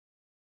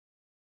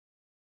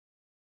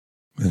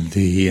With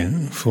the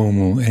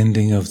formal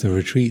ending of the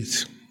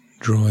retreat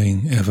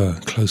drawing ever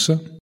closer,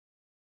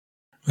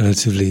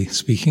 relatively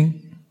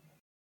speaking.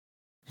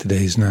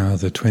 Today's now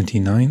the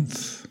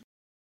 29th.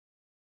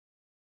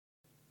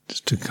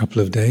 Just a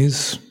couple of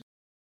days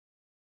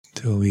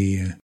till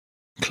we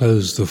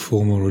close the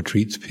formal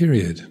retreat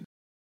period.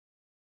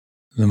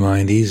 The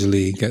mind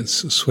easily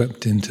gets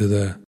swept into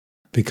the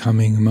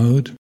becoming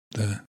mode,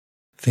 the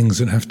things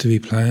that have to be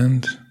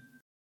planned.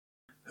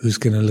 Who's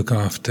going to look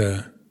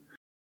after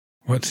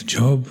what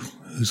job?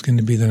 Who's going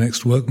to be the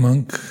next work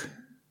monk?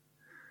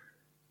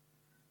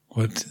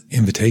 What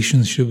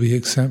invitations should we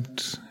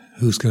accept?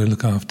 Who's going to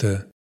look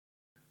after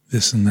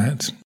this and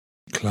that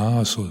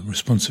class or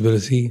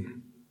responsibility?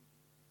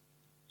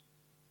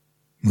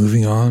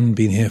 Moving on,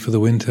 being here for the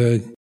winter,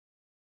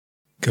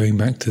 going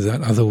back to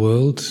that other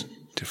world,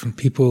 different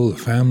people,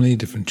 family,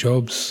 different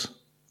jobs.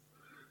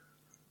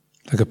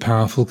 Like a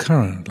powerful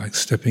current, like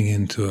stepping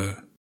into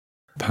a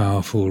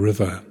powerful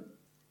river.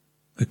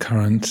 The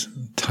current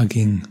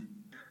tugging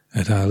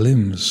at our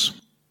limbs.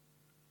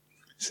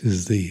 This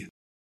is the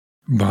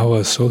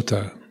Bhava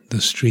Sota, the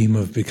stream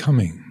of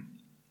becoming.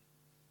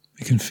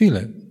 We can feel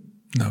it,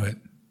 know it.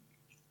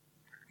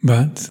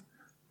 But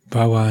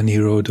Bhava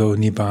Nirodho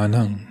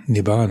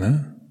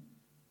Nibbana,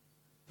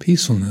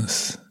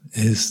 peacefulness,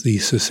 is the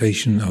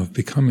cessation of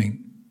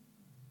becoming.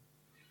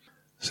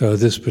 So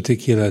this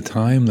particular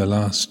time, the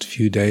last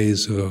few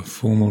days of a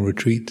formal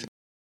retreat,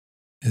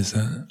 is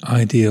an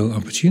ideal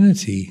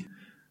opportunity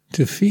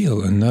to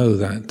feel and know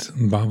that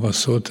Bhava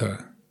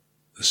Sota,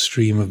 the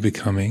stream of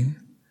becoming,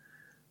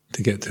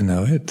 to get to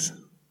know it,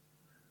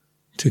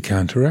 to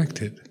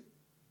counteract it,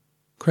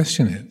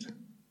 question it,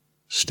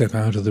 step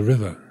out of the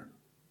river.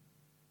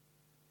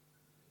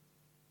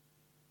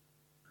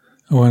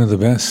 One of the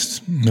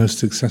best,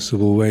 most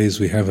accessible ways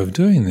we have of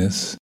doing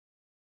this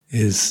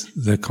is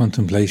the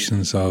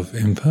contemplations of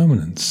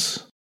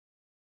impermanence,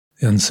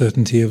 the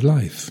uncertainty of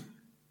life.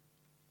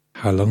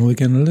 How long are we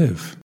going to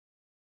live?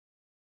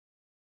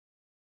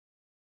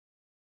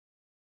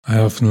 I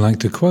often like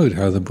to quote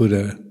how the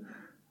Buddha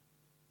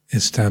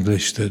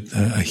established that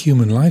a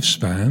human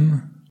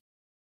lifespan,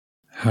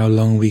 how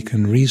long we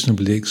can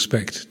reasonably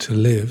expect to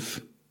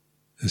live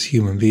as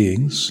human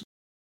beings,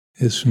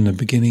 is from the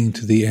beginning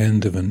to the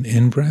end of an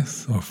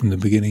in-breath, or from the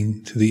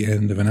beginning to the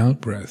end of an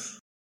out-breath,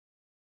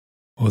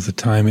 or the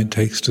time it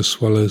takes to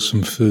swallow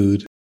some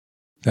food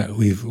that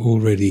we've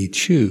already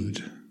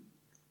chewed.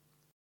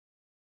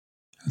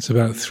 It's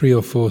about 3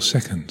 or 4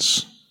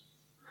 seconds.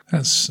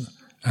 That's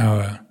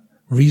our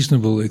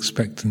reasonable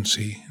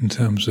expectancy in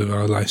terms of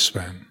our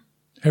lifespan.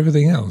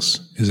 Everything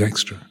else is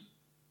extra.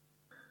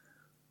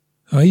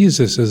 I use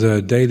this as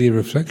a daily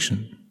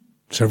reflection,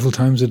 several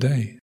times a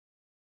day,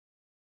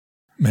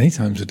 many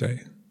times a day.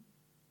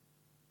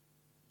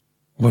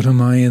 What am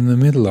I in the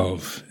middle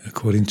of,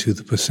 according to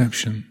the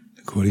perception,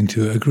 according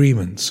to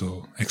agreements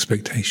or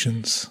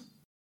expectations?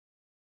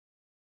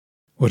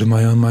 What am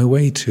I on my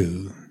way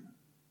to?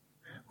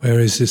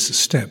 Where is this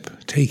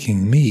step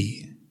taking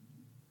me?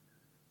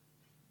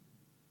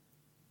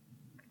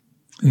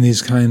 And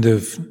these kind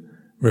of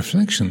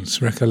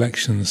reflections,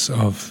 recollections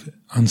of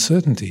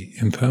uncertainty,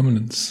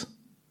 impermanence,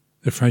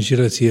 the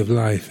fragility of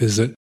life is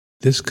that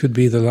this could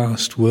be the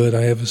last word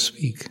I ever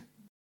speak.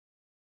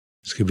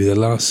 This could be the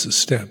last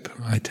step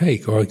I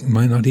take, or I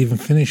might not even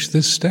finish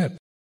this step.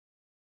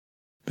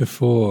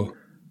 Before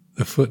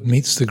the foot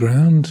meets the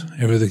ground,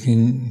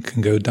 everything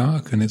can go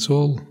dark and it's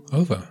all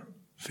over.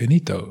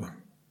 Finito.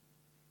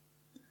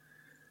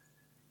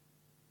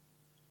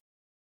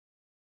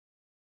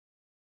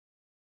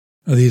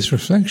 These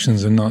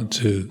reflections are not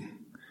to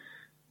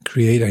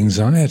create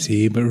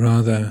anxiety, but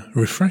rather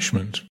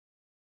refreshment.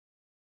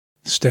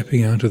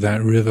 Stepping out of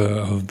that river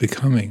of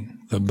becoming,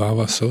 the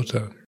Bhava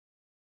Sota.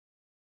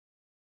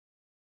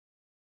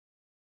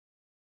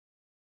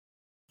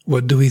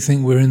 What do we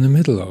think we're in the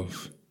middle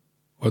of?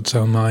 What's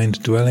our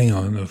mind dwelling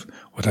on of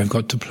what I've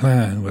got to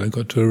plan, what I've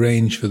got to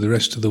arrange for the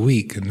rest of the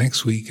week and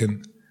next week,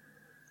 and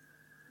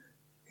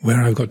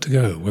where I've got to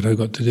go, what I've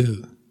got to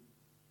do?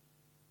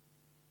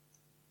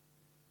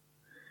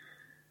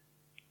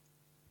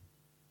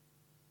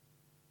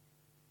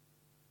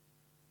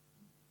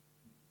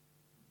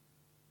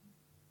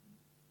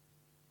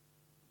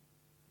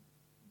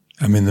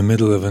 I'm in the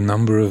middle of a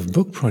number of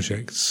book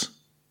projects.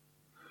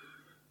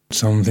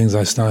 Some things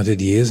I started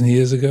years and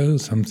years ago,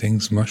 some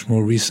things much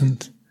more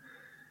recent.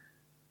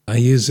 I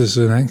use this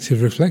as an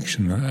active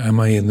reflection. Am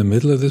I in the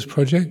middle of this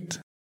project?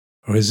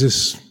 Or is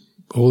this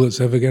all that's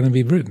ever going to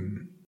be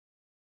written?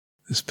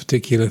 This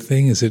particular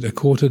thing, is it a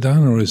quarter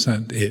done or is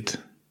that it?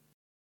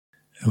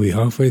 Are we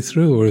halfway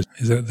through or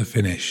is that the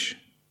finish?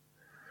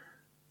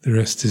 The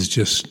rest is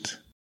just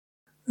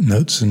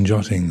notes and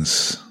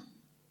jottings,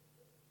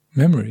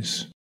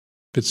 memories.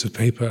 Bits of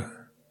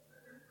paper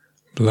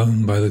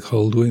blown by the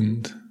cold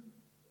wind.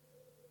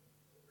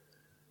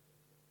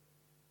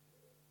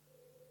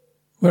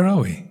 Where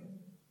are we?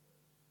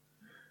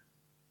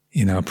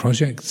 In our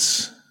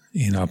projects,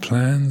 in our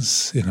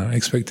plans, in our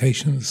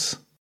expectations?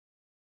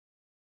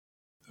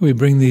 We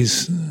bring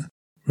these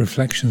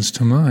reflections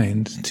to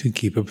mind to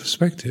keep a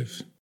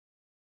perspective.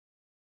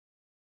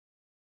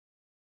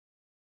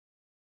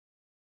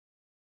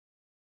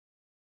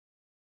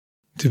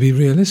 To be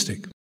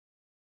realistic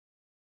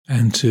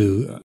and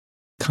to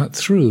cut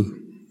through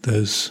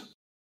those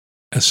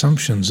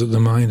assumptions that the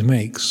mind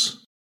makes.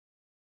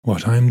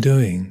 What I'm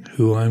doing,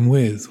 who I'm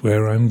with,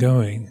 where I'm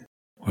going,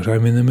 what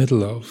I'm in the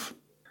middle of,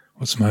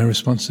 what's my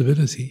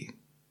responsibility.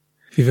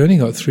 If you've only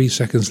got 3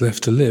 seconds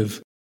left to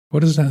live, what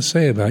does that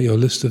say about your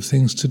list of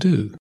things to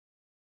do?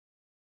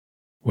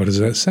 What does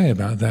that say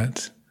about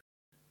that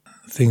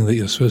thing that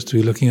you're supposed to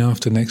be looking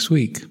after next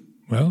week?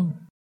 Well,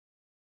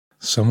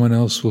 someone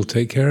else will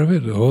take care of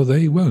it, or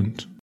they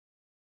won't.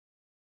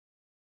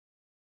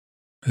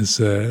 As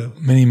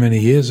many, many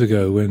years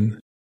ago, when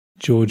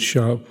George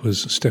Sharp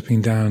was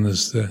stepping down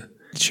as the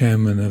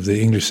chairman of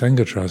the English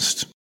Sangha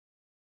Trust,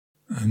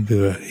 and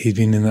he'd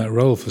been in that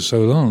role for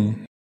so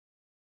long,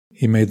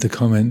 he made the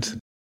comment,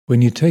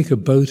 "When you take a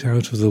boat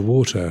out of the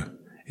water,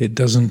 it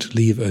doesn't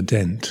leave a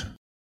dent."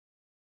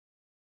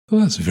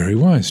 Well, that's very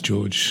wise,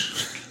 George.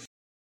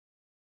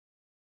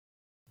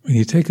 When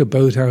you take a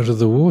boat out of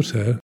the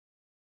water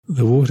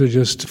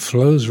just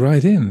flows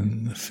right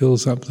in,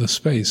 fills up the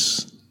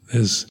space.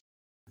 There's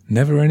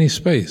never any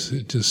space.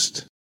 It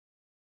just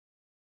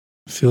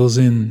fills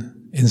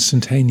in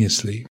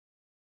instantaneously.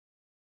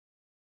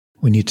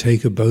 When you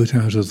take a boat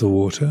out of the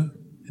water,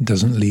 it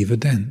doesn't leave a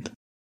dent.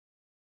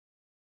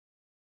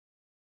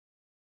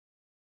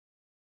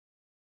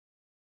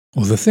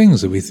 Or the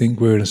things that we think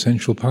we're an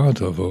essential part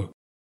of, or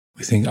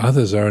we think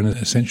others are an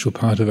essential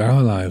part of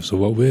our lives, or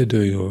what we're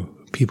doing, or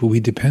people we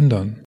depend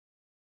on.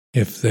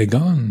 If they're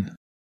gone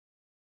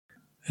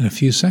in a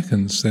few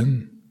seconds,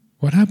 then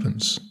what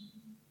happens?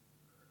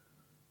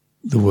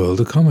 The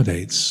world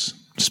accommodates,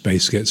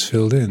 space gets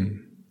filled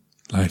in,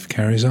 life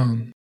carries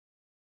on.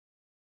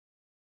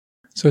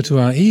 So to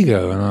our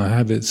ego and our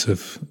habits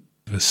of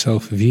a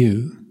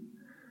self-view,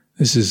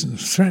 this is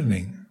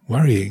threatening,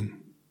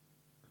 worrying,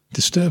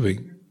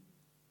 disturbing.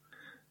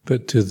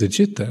 But to the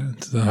citta,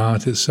 to the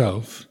heart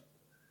itself,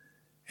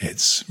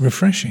 it's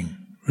refreshing,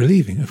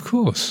 relieving, of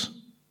course.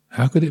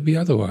 How could it be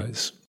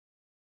otherwise?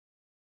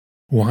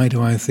 Why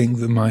do I think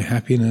that my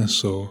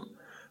happiness or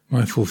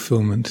my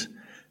fulfillment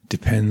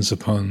depends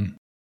upon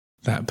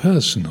that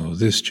person or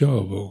this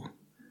job or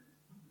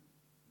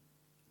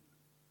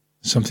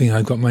something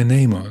I've got my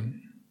name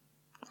on,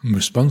 I'm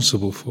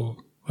responsible for?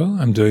 Well,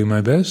 I'm doing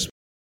my best.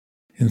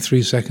 In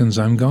 3 seconds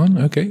I'm gone.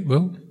 Okay,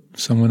 well,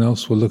 someone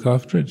else will look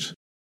after it.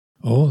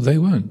 Or they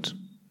won't.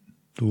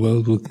 The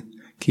world will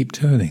keep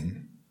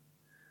turning.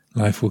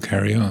 Life will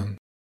carry on.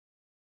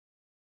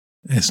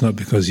 It's not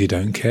because you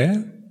don't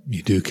care.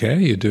 You do care,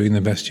 you're doing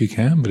the best you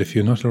can, but if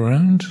you're not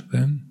around,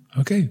 then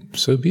okay,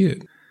 so be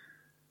it.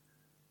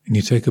 And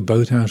you take a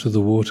boat out of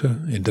the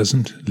water, it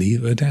doesn't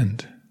leave a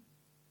dent.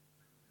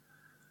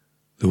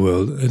 The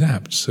world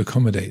adapts,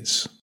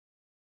 accommodates.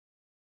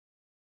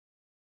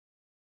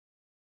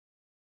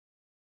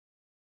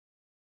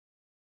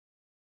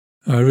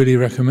 I really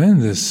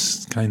recommend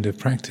this kind of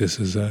practice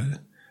as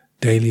a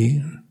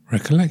daily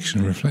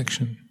recollection,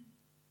 reflection.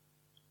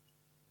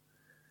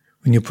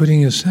 When you're putting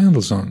your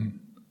sandals on,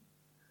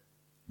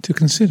 to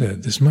consider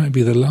this might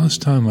be the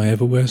last time I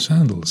ever wear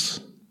sandals.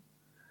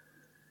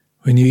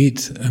 When you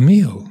eat a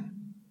meal,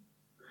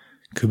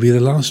 it could be the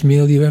last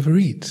meal you ever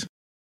eat.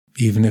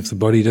 Even if the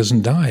body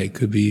doesn't die, it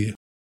could be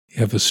you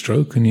have a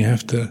stroke and you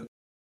have to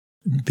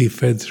be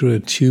fed through a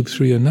tube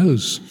through your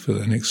nose for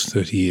the next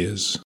 30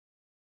 years.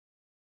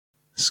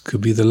 This could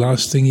be the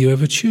last thing you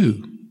ever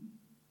chew.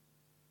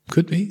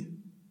 Could be.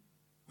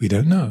 We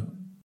don't know.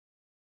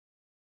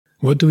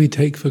 What do we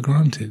take for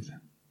granted?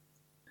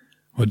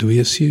 What do we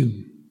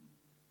assume?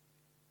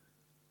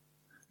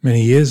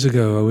 Many years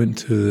ago, I went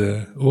to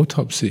the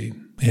autopsy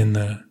in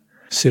the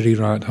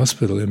Siriraj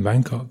Hospital in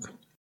Bangkok.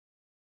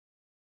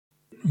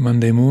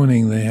 Monday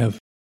morning, they have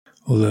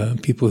all the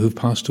people who've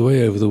passed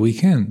away over the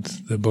weekend.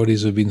 Their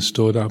bodies have been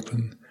stored up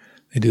and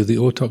they do the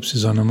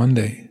autopsies on a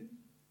Monday.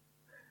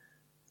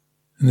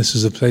 And this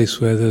is a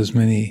place where there's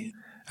many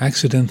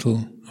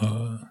accidental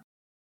or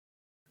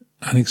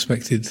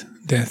unexpected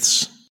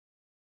deaths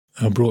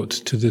are brought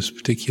to this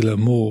particular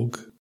morgue.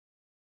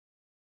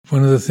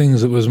 One of the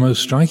things that was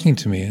most striking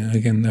to me,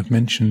 again I've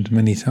mentioned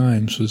many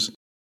times, was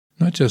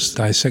not just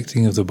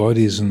dissecting of the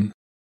bodies and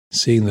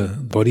seeing the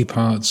body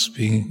parts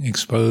being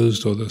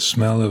exposed or the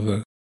smell of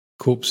the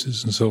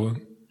corpses and so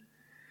on.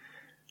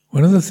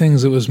 One of the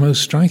things that was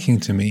most striking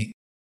to me,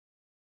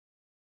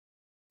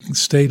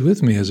 stayed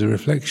with me as a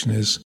reflection,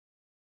 is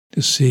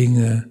just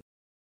seeing a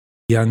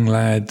young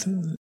lad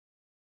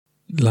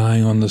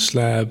lying on the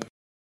slab,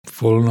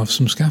 fallen off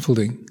some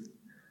scaffolding.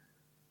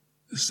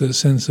 It's the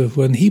sense of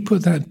when he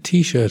put that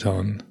t-shirt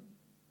on,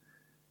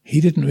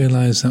 he didn't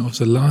realize that was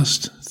the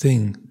last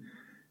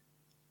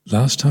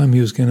time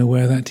he was going to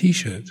wear that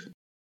t-shirt.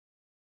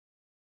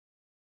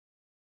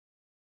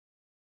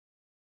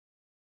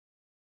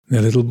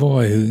 The little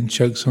boy who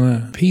chokes on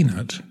a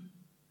peanut,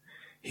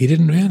 he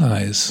didn't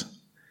realize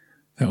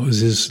that was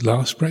his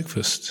last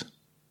breakfast.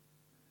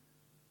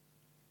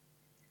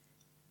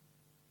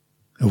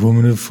 A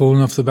woman who'd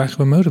fallen off the back of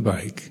a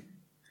motorbike.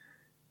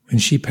 When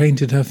she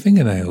painted her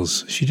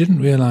fingernails, she didn't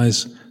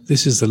realize,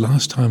 this is the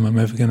last time I'm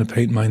ever going to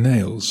paint my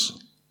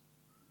nails.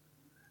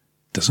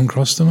 Doesn't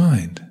cross the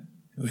mind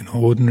in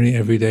ordinary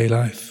everyday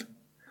life.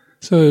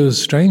 So it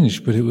was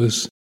strange, but it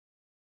was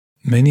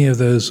many of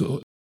those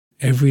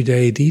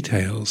everyday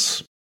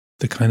details,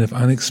 the kind of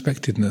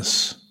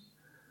unexpectedness,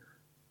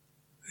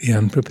 the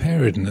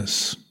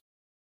unpreparedness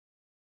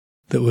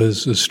that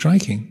was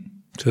striking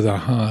to the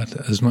heart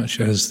as much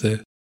as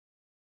the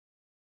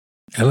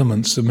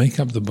elements that make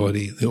up the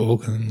body, the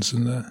organs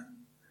and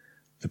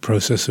the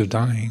process of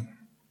dying.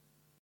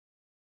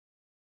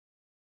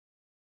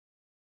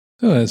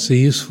 So that's a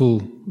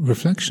useful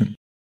reflection.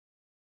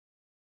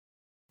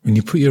 When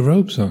you put your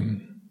robes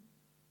on,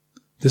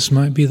 this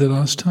might be the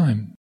last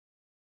time.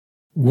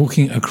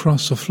 Walking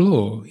across a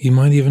floor, you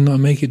might even not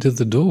make it to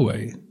the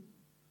doorway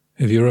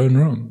of your own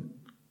room.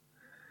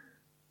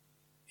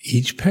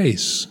 Each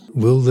pace,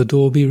 will the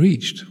door be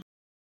reached?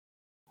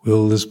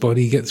 Will this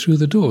body get through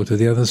the door to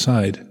the other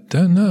side?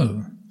 Don't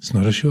know. It's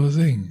not a sure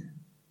thing.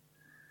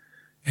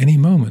 Any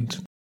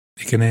moment,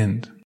 it can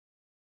end.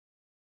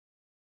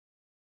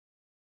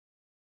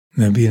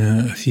 There have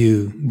been a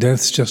few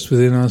deaths just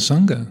within our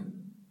Sangha,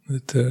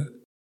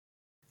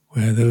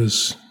 where there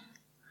was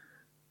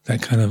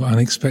that kind of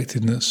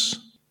unexpectedness.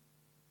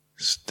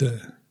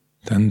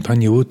 Dan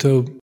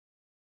Panyawuto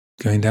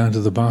going down to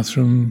the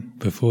bathroom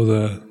before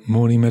the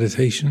morning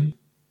meditation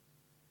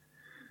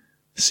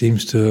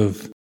seems to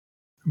have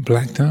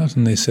blacked out,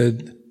 and they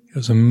said it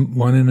was a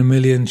 1 in a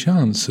million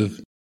chance of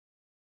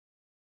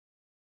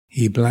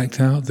he blacked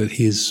out, that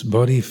his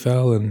body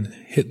fell and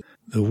hit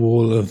the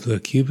wall of the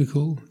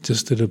cubicle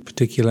just at a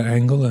particular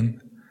angle, and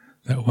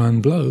that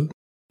one blow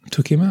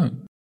took him out.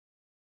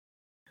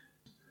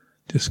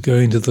 Just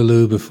going to the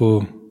loo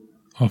before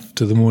off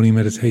to the morning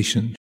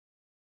meditation.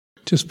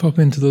 Just pop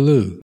into the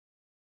loo.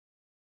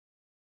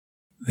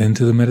 Then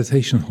to the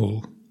meditation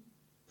hall.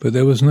 But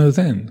there was no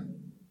then.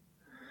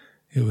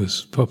 It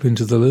was pop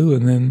into the loo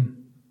and then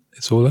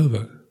it's all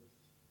over.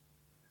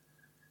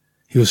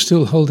 He was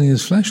still holding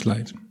his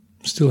flashlight,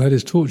 still had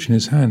his torch in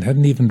his hand,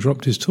 hadn't even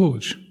dropped his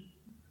torch.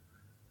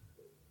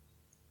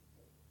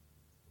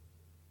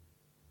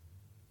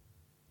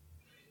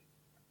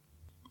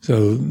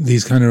 So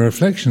these kind of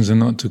reflections are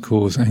not to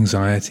cause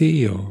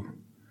anxiety or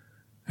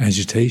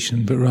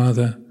agitation, but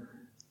rather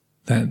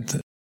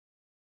that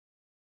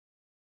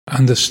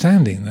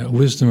understanding, that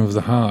wisdom of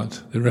the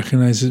heart that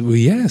recognizes, well,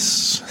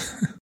 yes,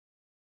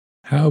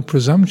 how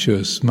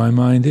presumptuous my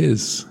mind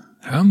is,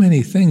 how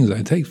many things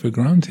I take for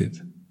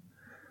granted,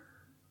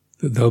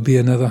 that there'll be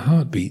another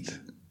heartbeat,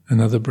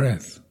 another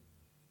breath,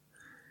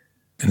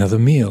 another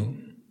meal,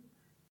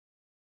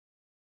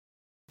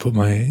 put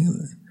my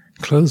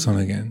clothes on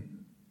again,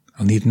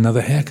 I'll need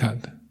another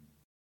haircut,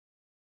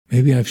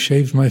 maybe I've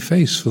shaved my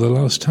face for the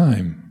last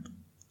time,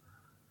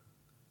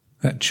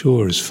 that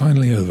chore is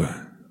finally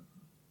over.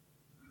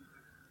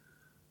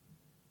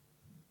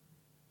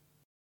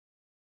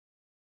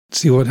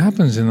 See what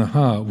happens in the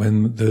heart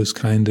when those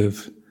kind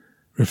of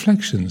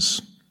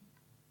reflections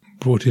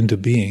brought into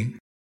being.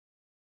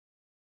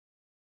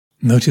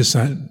 Notice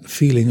that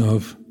feeling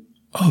of,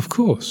 oh, of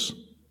course.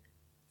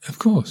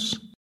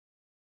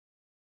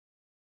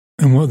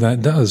 And what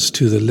that does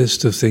to the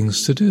list of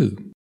things to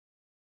do,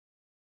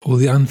 all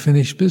the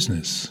unfinished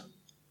business,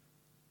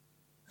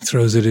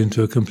 throws it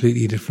into a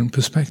completely different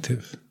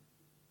perspective.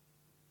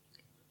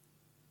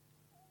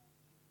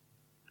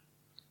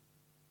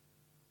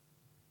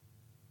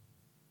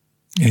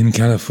 In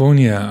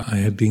California, I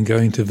had been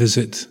going to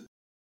visit.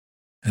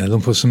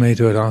 Luang Por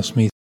Sumedho had asked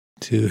me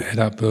to head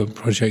up a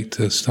project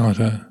to start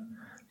a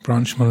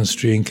branch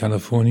monastery in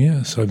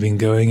California. So I've been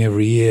going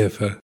every year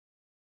for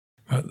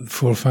about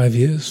 4 or 5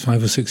 years,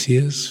 5 or 6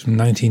 years, from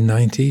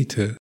 1990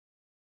 to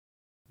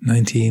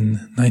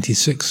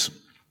 1996,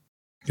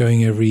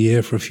 going every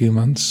year for a few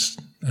months.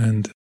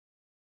 And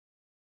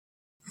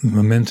the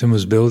momentum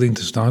was building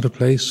to start a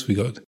place. We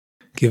got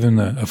given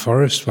a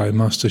forest by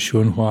Master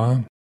Xuan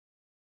Hua.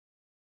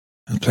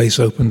 The place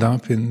opened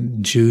up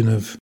in June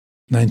of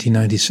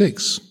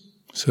 1996.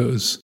 So it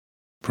was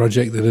a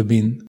project that had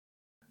been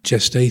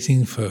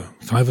gestating for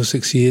 5 or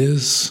 6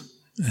 years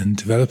and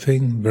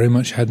developing, very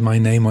much had my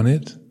name on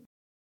it.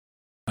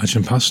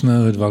 Ajahn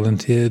Pasno had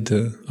volunteered,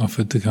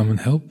 offered to come and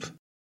help.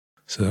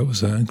 So that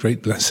was a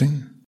great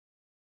blessing.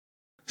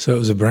 So it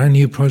was a brand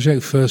new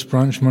project, first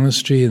branch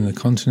monastery in the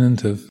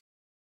continent of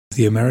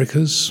the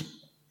Americas.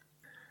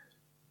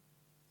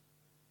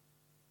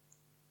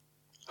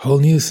 Whole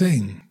new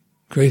thing.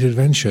 Great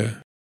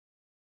adventure.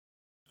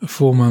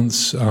 4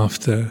 months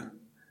after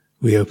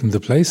we opened the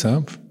place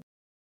up,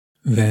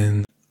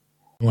 then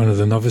one of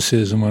the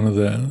novices and one of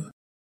the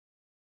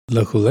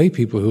local lay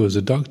people who was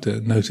a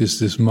doctor noticed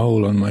this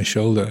mole on my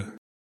shoulder.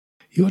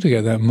 You ought to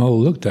get that mole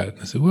looked at.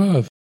 And I said, well,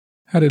 I've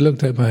had it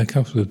looked at by a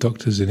couple of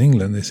doctors in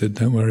England. They said,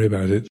 don't worry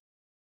about it.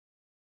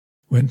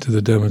 Went to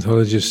the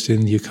dermatologist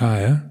in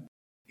Ukiah.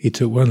 He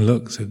took one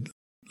look, said,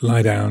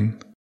 lie down.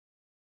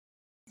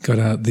 Got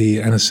out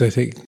the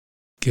anesthetic,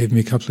 gave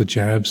me a couple of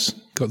jabs,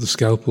 got the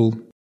scalpel,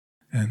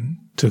 and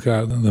took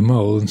out the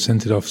mole and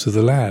sent it off to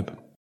the lab.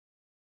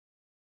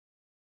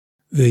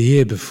 The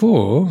year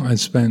before, I'd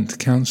spent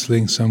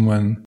counseling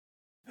someone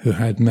who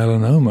had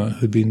melanoma,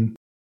 who'd been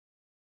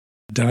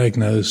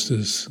diagnosed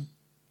as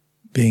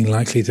being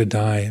likely to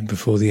die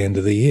before the end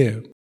of the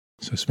year.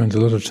 So I spent a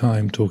lot of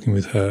time talking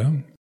with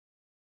her,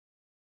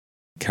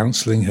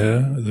 counseling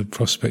her, the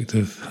prospect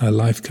of her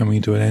life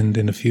coming to an end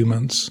in a few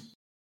months.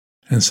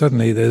 And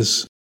suddenly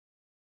there's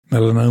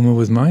melanoma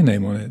with my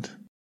name on it.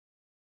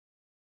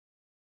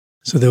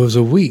 So there was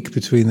a week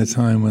between the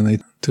time when they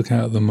took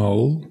out the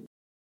mole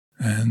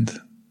and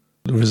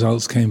the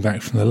results came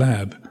back from the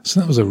lab. So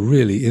that was a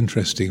really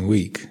interesting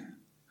week.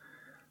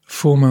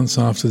 4 months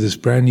after this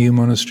brand new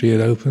monastery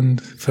had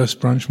opened, first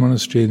branch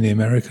monastery in the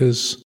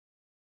Americas,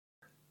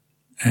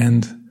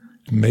 and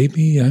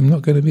maybe I'm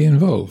not going to be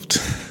involved.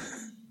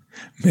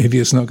 Maybe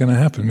it's not going to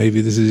happen.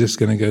 Maybe this is just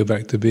going to go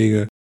back to being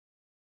a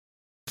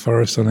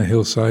forest on a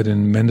hillside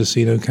in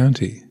Mendocino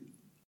County.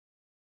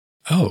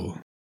 Oh.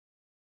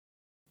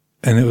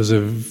 And it was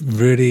a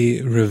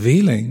really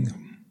revealing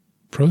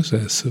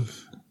process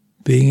of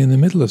being in the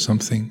middle of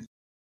something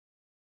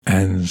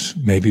and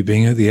maybe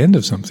being at the end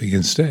of something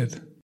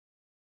instead.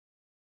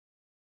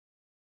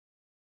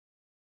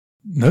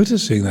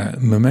 Noticing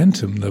that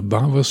momentum, the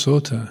bhava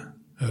sota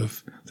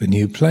of the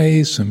new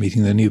place and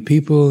meeting the new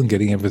people and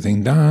getting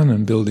everything done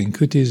and building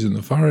kutis in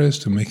the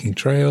forest and making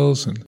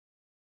trails, and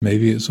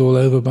maybe it's all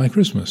over by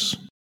Christmas.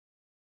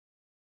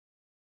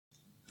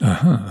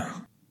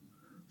 Aha.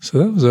 So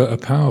that was a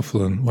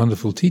powerful and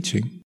wonderful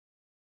teaching.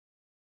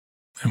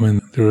 And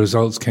when the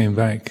results came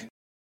back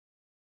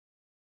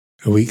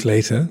a week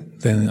later,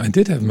 then I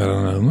did have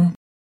melanoma,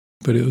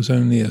 but it was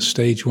only a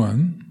stage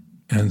 1.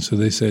 And so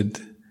they said,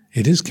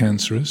 it is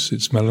cancerous,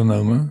 it's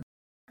melanoma,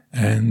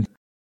 and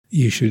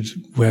you should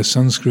wear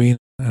sunscreen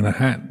and a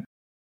hat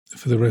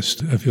for the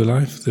rest of your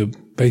life. The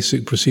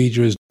basic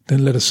procedure is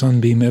don't let a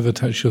sunbeam ever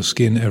touch your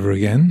skin ever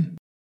again,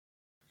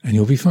 and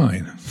you'll be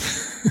fine.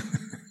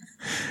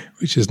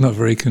 Which is not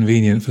very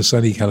convenient for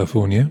sunny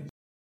California,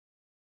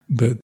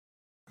 but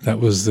that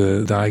was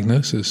the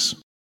diagnosis.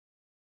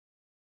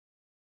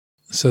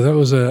 So that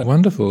was a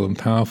wonderful and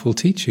powerful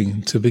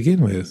teaching to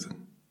begin with,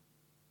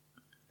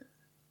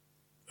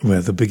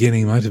 where the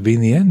beginning might have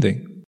been the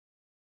ending.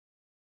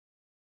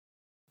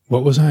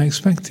 What was I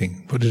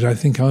expecting? What did I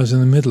think I was in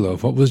the middle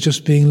of? What was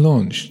just being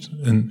launched?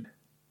 And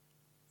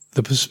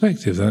the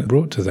perspective that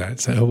brought to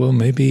that, oh, well,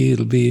 maybe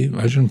it'll be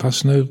Ajahn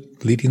Pasanno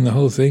leading the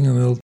whole thing and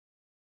they'll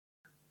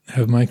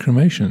have my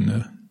cremation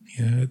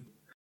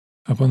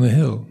up on the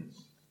hill.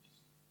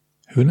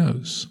 Who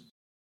knows?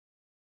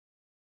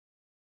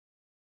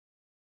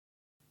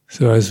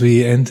 So as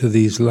we enter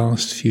these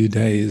last few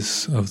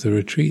days of the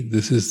retreat,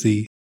 this is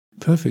the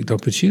perfect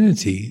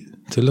opportunity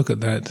to look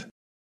at that,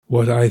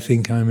 what I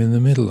think I'm in the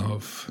middle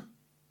of,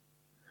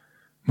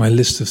 my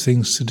list of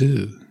things to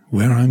do,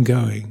 where I'm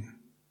going.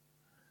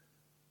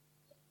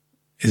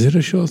 Is it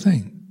a sure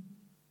thing?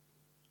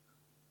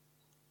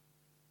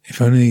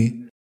 If only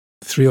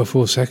 3 or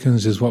 4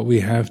 seconds is what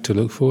we have to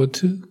look forward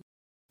to,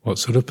 what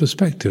sort of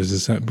perspectives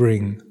does that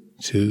bring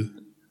to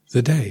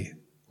the day,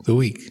 the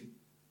week,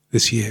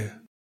 this year?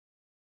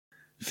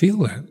 Feel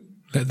that,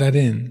 let that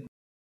in,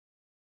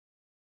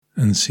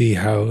 and see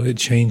how it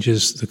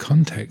changes the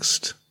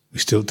context. We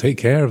still take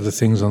care of the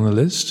things on the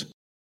list,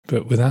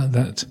 but without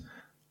that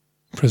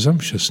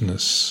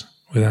presumptuousness,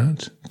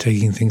 without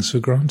taking things for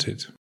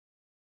granted.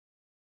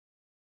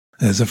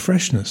 There's a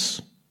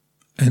freshness,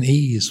 an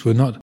ease. We're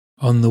not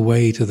on the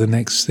way to the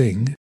next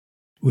thing.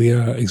 We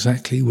are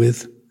exactly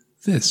with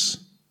this.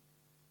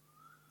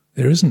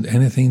 There isn't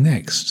anything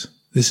next.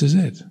 This is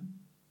it.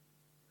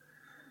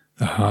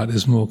 The heart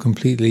is more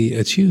completely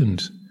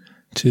attuned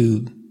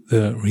to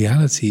the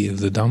reality of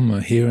the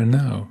Dhamma here and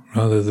now,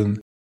 rather than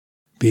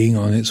being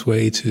on its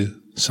way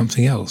to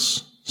something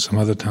else, some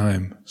other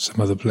time, some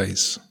other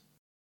place.